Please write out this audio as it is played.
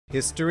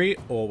History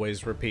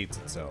always repeats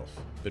itself,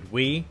 but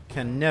we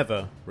can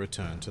never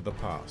return to the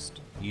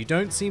past. You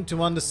don't seem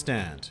to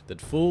understand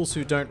that fools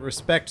who don't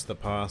respect the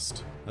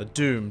past are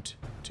doomed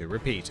to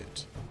repeat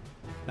it.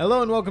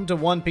 Hello and welcome to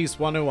One Piece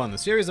 101, the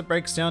series that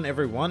breaks down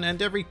everyone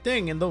and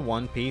everything in the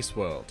One Piece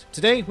world.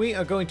 Today we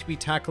are going to be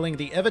tackling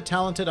the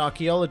ever-talented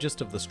archaeologist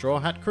of the Straw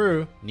Hat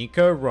crew,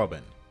 Nico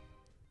Robin.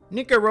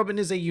 Nico Robin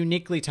is a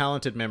uniquely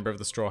talented member of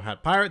the Straw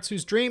Hat Pirates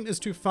whose dream is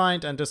to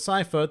find and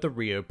decipher the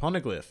Rio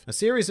Poneglyph, a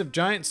series of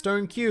giant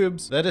stone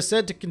cubes that are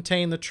said to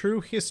contain the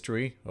true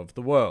history of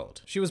the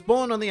world. She was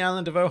born on the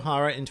island of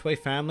Ohara into a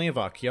family of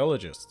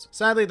archaeologists.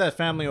 Sadly, that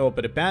family all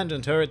but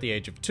abandoned her at the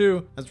age of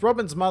 2, as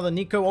Robin's mother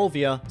Nico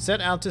Olvia set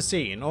out to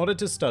sea in order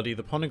to study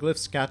the poneglyphs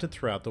scattered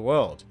throughout the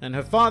world, and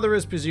her father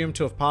is presumed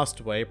to have passed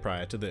away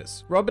prior to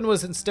this. Robin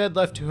was instead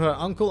left to her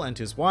uncle and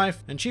his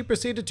wife, and she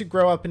proceeded to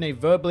grow up in a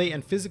verbally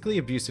and physically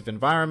abusive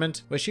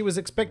environment where she was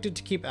expected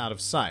to keep out of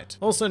sight,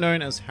 also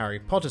known as Harry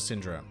Potter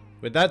syndrome.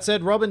 With that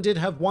said, Robin did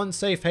have one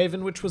safe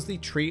haven, which was the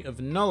Tree of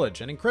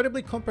Knowledge, an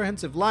incredibly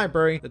comprehensive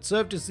library that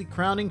served as the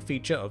crowning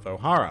feature of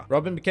Ohara.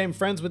 Robin became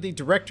friends with the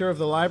director of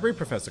the library,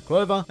 Professor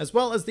Clover, as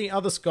well as the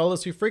other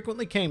scholars who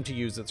frequently came to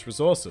use its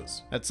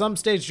resources. At some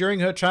stage during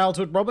her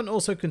childhood, Robin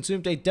also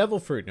consumed a devil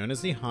fruit known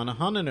as the Hana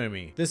Hana no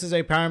Mi. This is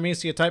a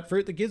paramecia type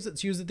fruit that gives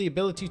its user the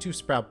ability to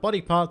sprout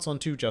body parts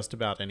onto just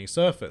about any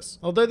surface.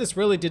 Although this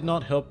really did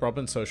not help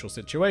Robin's social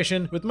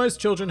situation, with most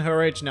children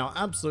her age now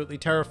absolutely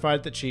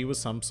terrified that she was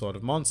some sort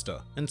of monster.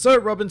 And so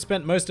Robin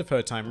spent most of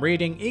her time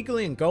reading,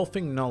 eagerly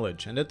engulfing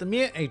knowledge, and at the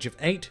mere age of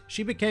 8,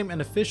 she became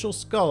an official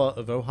scholar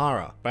of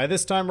Ohara. By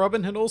this time,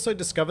 Robin had also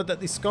discovered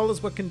that the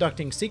scholars were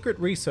conducting secret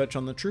research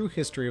on the true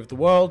history of the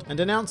world and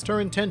announced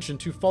her intention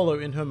to follow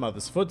in her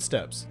mother's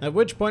footsteps, at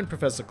which point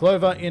Professor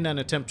Clover, in an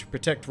attempt to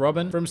protect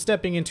Robin from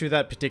stepping into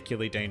that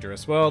particularly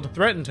dangerous world,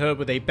 threatened her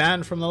with a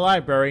ban from the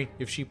library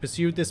if she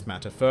pursued this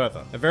matter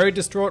further. A very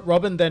distraught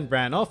Robin then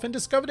ran off and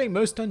discovered a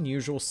most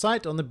unusual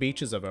sight on the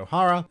beaches of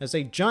Ohara, as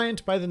a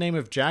giant by the name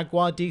of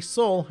Jaguar D.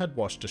 Saul had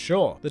washed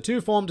ashore. The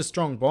two formed a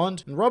strong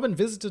bond, and Robin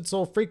visited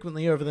Saul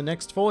frequently over the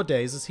next 4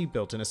 days as he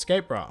built an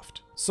escape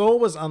raft. Saul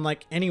was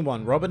unlike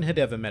anyone Robin had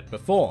ever met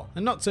before,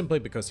 and not simply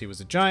because he was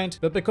a giant,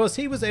 but because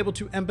he was able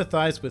to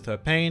empathize with her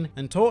pain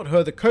and taught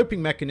her the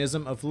coping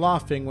mechanism of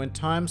laughing when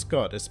times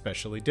got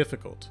especially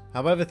difficult.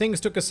 However, things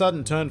took a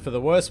sudden turn for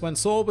the worse when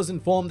Saul was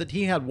informed that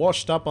he had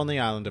washed up on the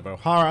island of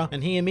Ohara,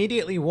 and he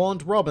immediately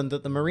warned Robin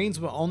that the Marines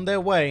were on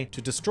their way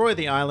to destroy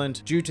the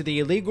island due to the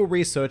illegal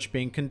research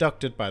being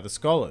conducted by the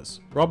scholars.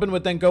 Robin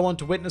would then go on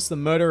to witness the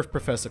murder of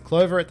Professor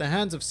Clover at the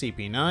hands of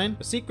CP9,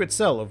 a secret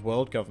cell of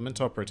world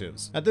government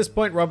operatives. At this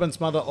point,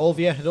 Robin's mother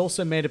Olvia had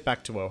also made it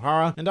back to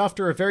Ohara, and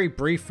after a very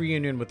brief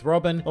reunion with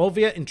Robin,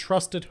 Olvia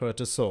entrusted her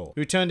to Saul,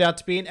 who turned out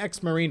to be an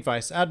ex-Marine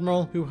Vice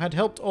Admiral who had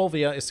helped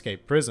Olvia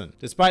escape prison.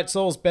 Despite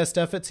Saul's best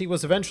efforts, he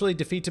was eventually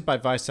defeated by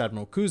Vice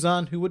Admiral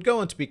Kuzan, who would go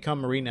on to become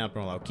Marine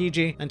Admiral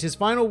Aokiji, and his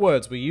final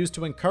words were used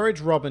to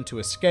encourage Robin to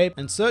escape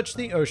and search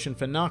the ocean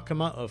for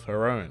Nakama of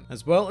her own,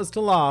 as well as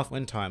to laugh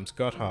when times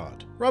got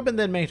hard. Robin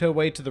then made her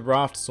way to the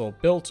raft Saul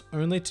built,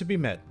 only to be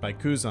met by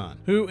Kuzan,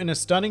 who, in a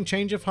stunning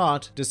change of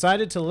heart,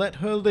 decided to let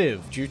her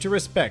live due to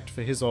respect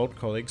for his old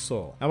colleague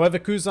Saul. However,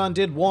 Kuzan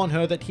did warn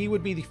her that he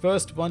would be the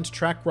first one to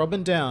track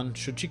Robin down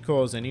should she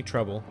cause any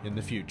trouble in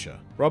the future.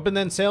 Robin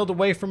then sailed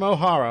away from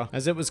Ohara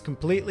as it was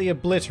completely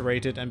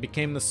obliterated and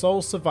became the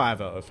sole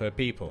survivor of her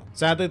people.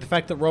 Sadly, the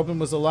fact that Robin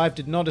was alive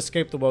did not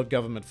escape the world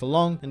government for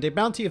long, and a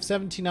bounty of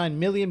 79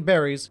 million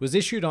berries was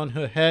issued on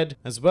her head,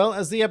 as well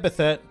as the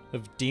epithet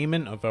of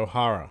Demon of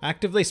Ohara,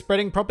 actively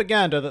spreading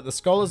propaganda that the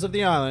scholars of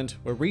the island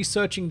were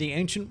researching the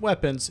ancient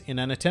weapons in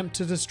an attempt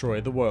to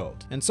destroy the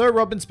world. And so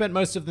Robin spent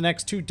most of the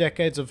next 2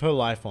 decades of her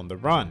life on the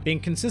run,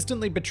 being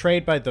consistently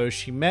betrayed by those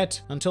she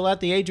met, until at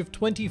the age of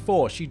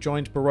 24 she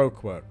joined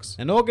Baroque Works,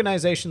 an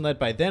organization led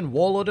by then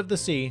Warlord of the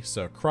Sea,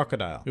 Sir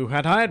Crocodile, who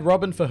had hired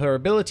Robin for her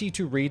ability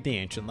to read the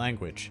ancient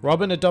language.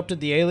 Robin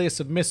adopted the alias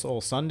of Miss All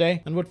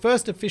Sunday, and would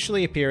first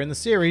officially appear in the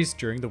series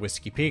during the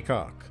Whiskey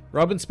Peacock.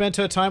 Robin spent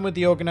her time with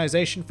the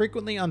organization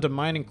frequently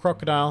undermining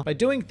Crocodile by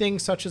doing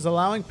things such as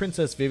allowing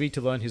Princess Vivi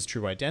to learn his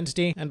true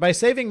identity, and by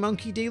saving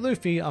Monkey D.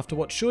 Luffy after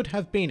what should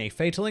have been a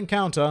fatal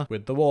encounter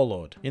with the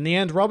Warlord. In the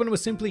end, Robin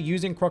was simply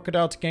using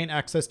Crocodile to gain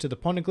access to the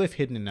poneglyph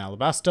hidden in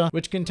Alabasta,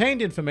 which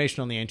contained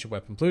information on the ancient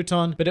weapon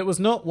Pluton, but it was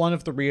not one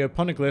of the Rio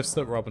poneglyphs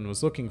that Robin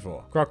was looking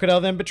for.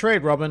 Crocodile then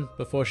betrayed Robin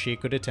before she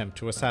could attempt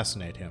to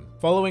assassinate him.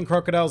 Following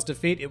Crocodile's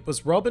defeat, it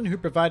was Robin who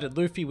provided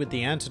Luffy with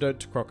the antidote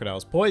to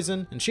Crocodile's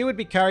poison, and she would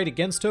be carried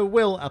against her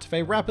will out of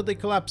a rapidly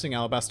collapsing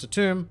Alabasta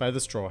tomb by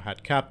the Straw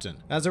Hat captain.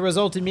 As a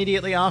result,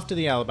 immediately after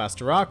the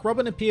Alabasta arc,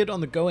 Robin appeared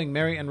on the Going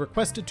Merry and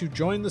requested to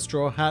join the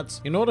Straw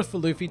Hats in order for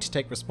Luffy to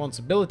take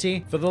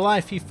responsibility for the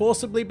life he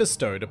forcibly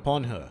bestowed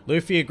upon her.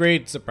 Luffy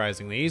agreed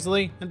surprisingly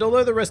easily, and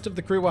although the rest of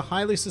the crew were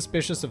highly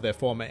suspicious of their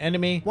former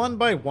enemy, one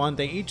by one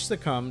they each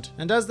succumbed,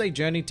 and as they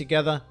journeyed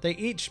together, they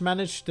each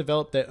managed to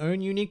develop their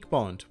own unique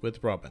bond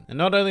with Robin. And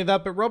not only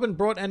that, but Robin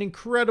brought an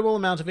incredible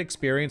amount of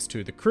experience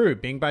to the crew,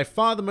 being by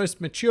far the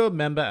most mature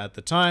member order at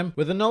the time,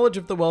 with a knowledge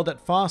of the world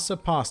that far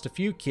surpassed a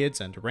few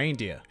kids and a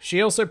reindeer.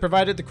 She also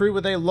provided the crew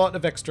with a lot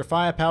of extra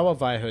firepower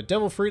via her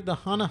devil fruit, the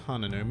Hana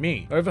Hana no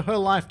Mi. Over her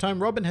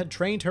lifetime, Robin had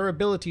trained her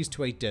abilities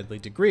to a deadly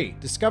degree,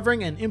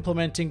 discovering and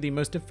implementing the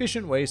most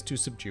efficient ways to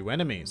subdue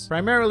enemies,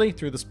 primarily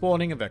through the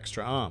spawning of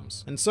extra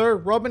arms. And so,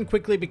 Robin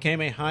quickly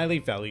became a highly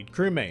valued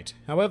crewmate.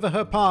 However,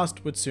 her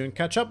past would soon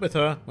catch up with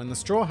her when the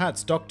Straw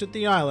Hats docked at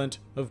the island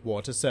of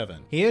Water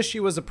 7. Here she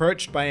was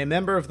approached by a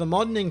member of the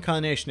modern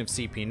incarnation of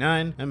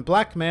CP9 and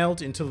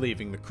blackmailed into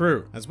leaving the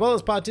crew, as well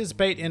as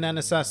participate in an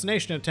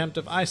assassination attempt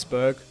of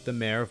Iceberg, the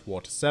mayor of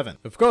Water 7.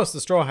 Of course,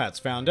 the Straw Hats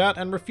found out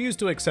and refused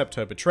to accept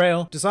her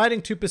betrayal,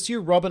 deciding to pursue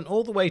Robin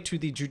all the way to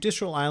the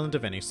judicial island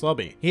of Enies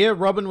Lobby. Here,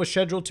 Robin was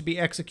scheduled to be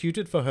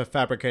executed for her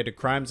fabricated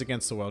crimes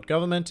against the world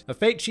government, a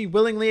fate she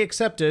willingly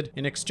accepted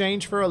in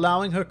exchange for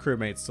allowing her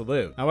crewmates to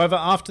live. However,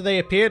 after they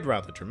appeared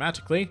rather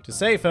dramatically to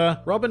save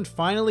her, Robin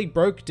finally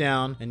broke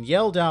down and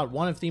yelled out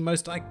one of the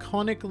most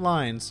iconic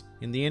lines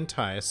in the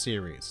entire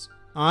series.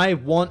 "I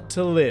want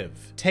to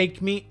live.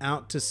 Take me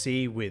out to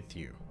sea with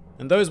you."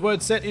 And those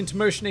words set into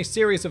motion a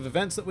series of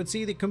events that would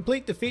see the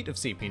complete defeat of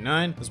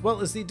CP9, as well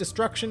as the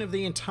destruction of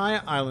the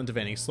entire island of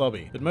Enies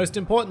Lobby. But most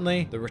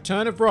importantly, the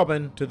return of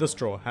Robin to the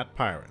Straw Hat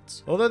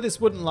Pirates. Although this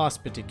wouldn't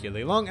last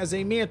particularly long, as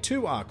a mere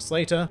 2 arcs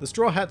later, the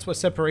Straw Hats were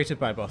separated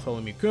by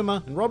Bartholomew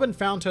Kuma, and Robin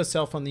found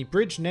herself on the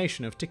bridge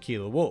nation of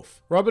Tequila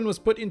Wolf. Robin was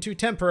put into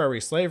temporary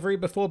slavery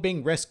before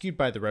being rescued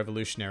by the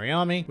Revolutionary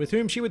Army, with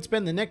whom she would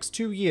spend the next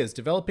 2 years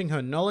developing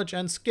her knowledge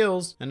and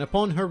skills, and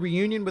upon her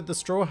reunion with the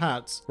Straw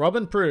Hats,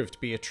 Robin proved to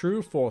be a true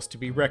force to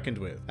be reckoned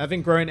with,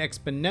 having grown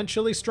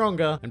exponentially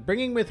stronger and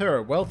bringing with her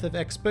a wealth of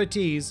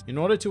expertise in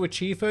order to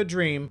achieve her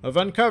dream of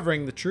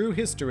uncovering the true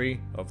history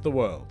of the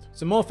world.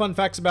 Some more fun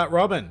facts about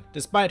Robin.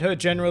 Despite her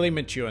generally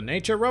mature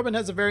nature, Robin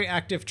has a very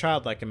active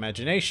childlike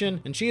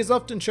imagination, and she is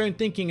often shown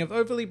thinking of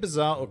overly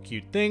bizarre or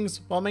cute things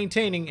while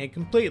maintaining a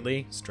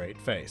completely straight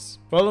face.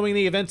 Following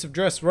the events of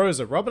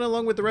Dressrosa, Robin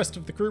along with the rest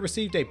of the crew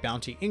received a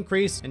bounty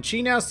increase, and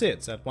she now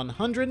sits at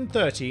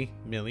 130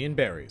 million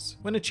berries.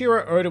 When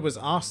Ichiro Oda was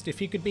asked if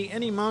he could be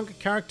any manga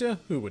character,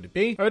 who would it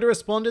be? Oda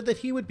responded that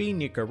he would be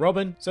Nico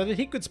Robin, so that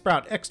he could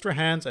sprout extra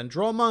hands and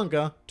draw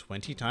manga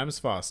 20 times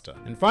faster.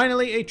 And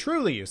finally, a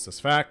truly useless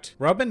fact,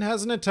 Robin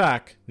has an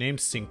attack named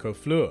Cinco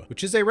Fleur,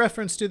 which is a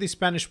reference to the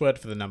Spanish word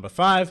for the number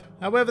 5.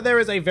 However, there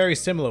is a very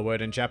similar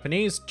word in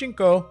Japanese,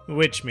 cinco,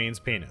 which means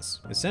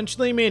penis,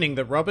 essentially meaning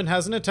that Robin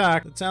has an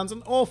attack that sounds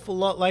an awful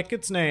lot like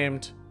it's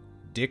named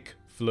Dick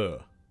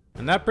Fleur.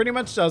 And that pretty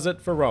much does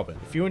it for Robin.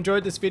 If you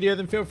enjoyed this video,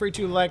 then feel free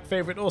to like,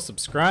 favorite, or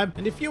subscribe.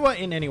 And if you are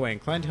in any way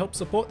inclined to help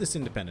support this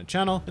independent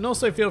channel, then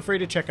also feel free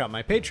to check out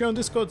my Patreon,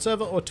 Discord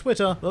server, or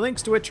Twitter, the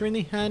links to which are in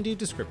the handy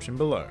description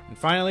below. And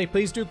finally,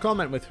 please do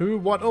comment with who,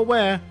 what, or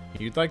where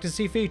you'd like to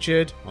see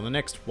featured on the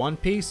next One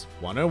Piece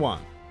 101.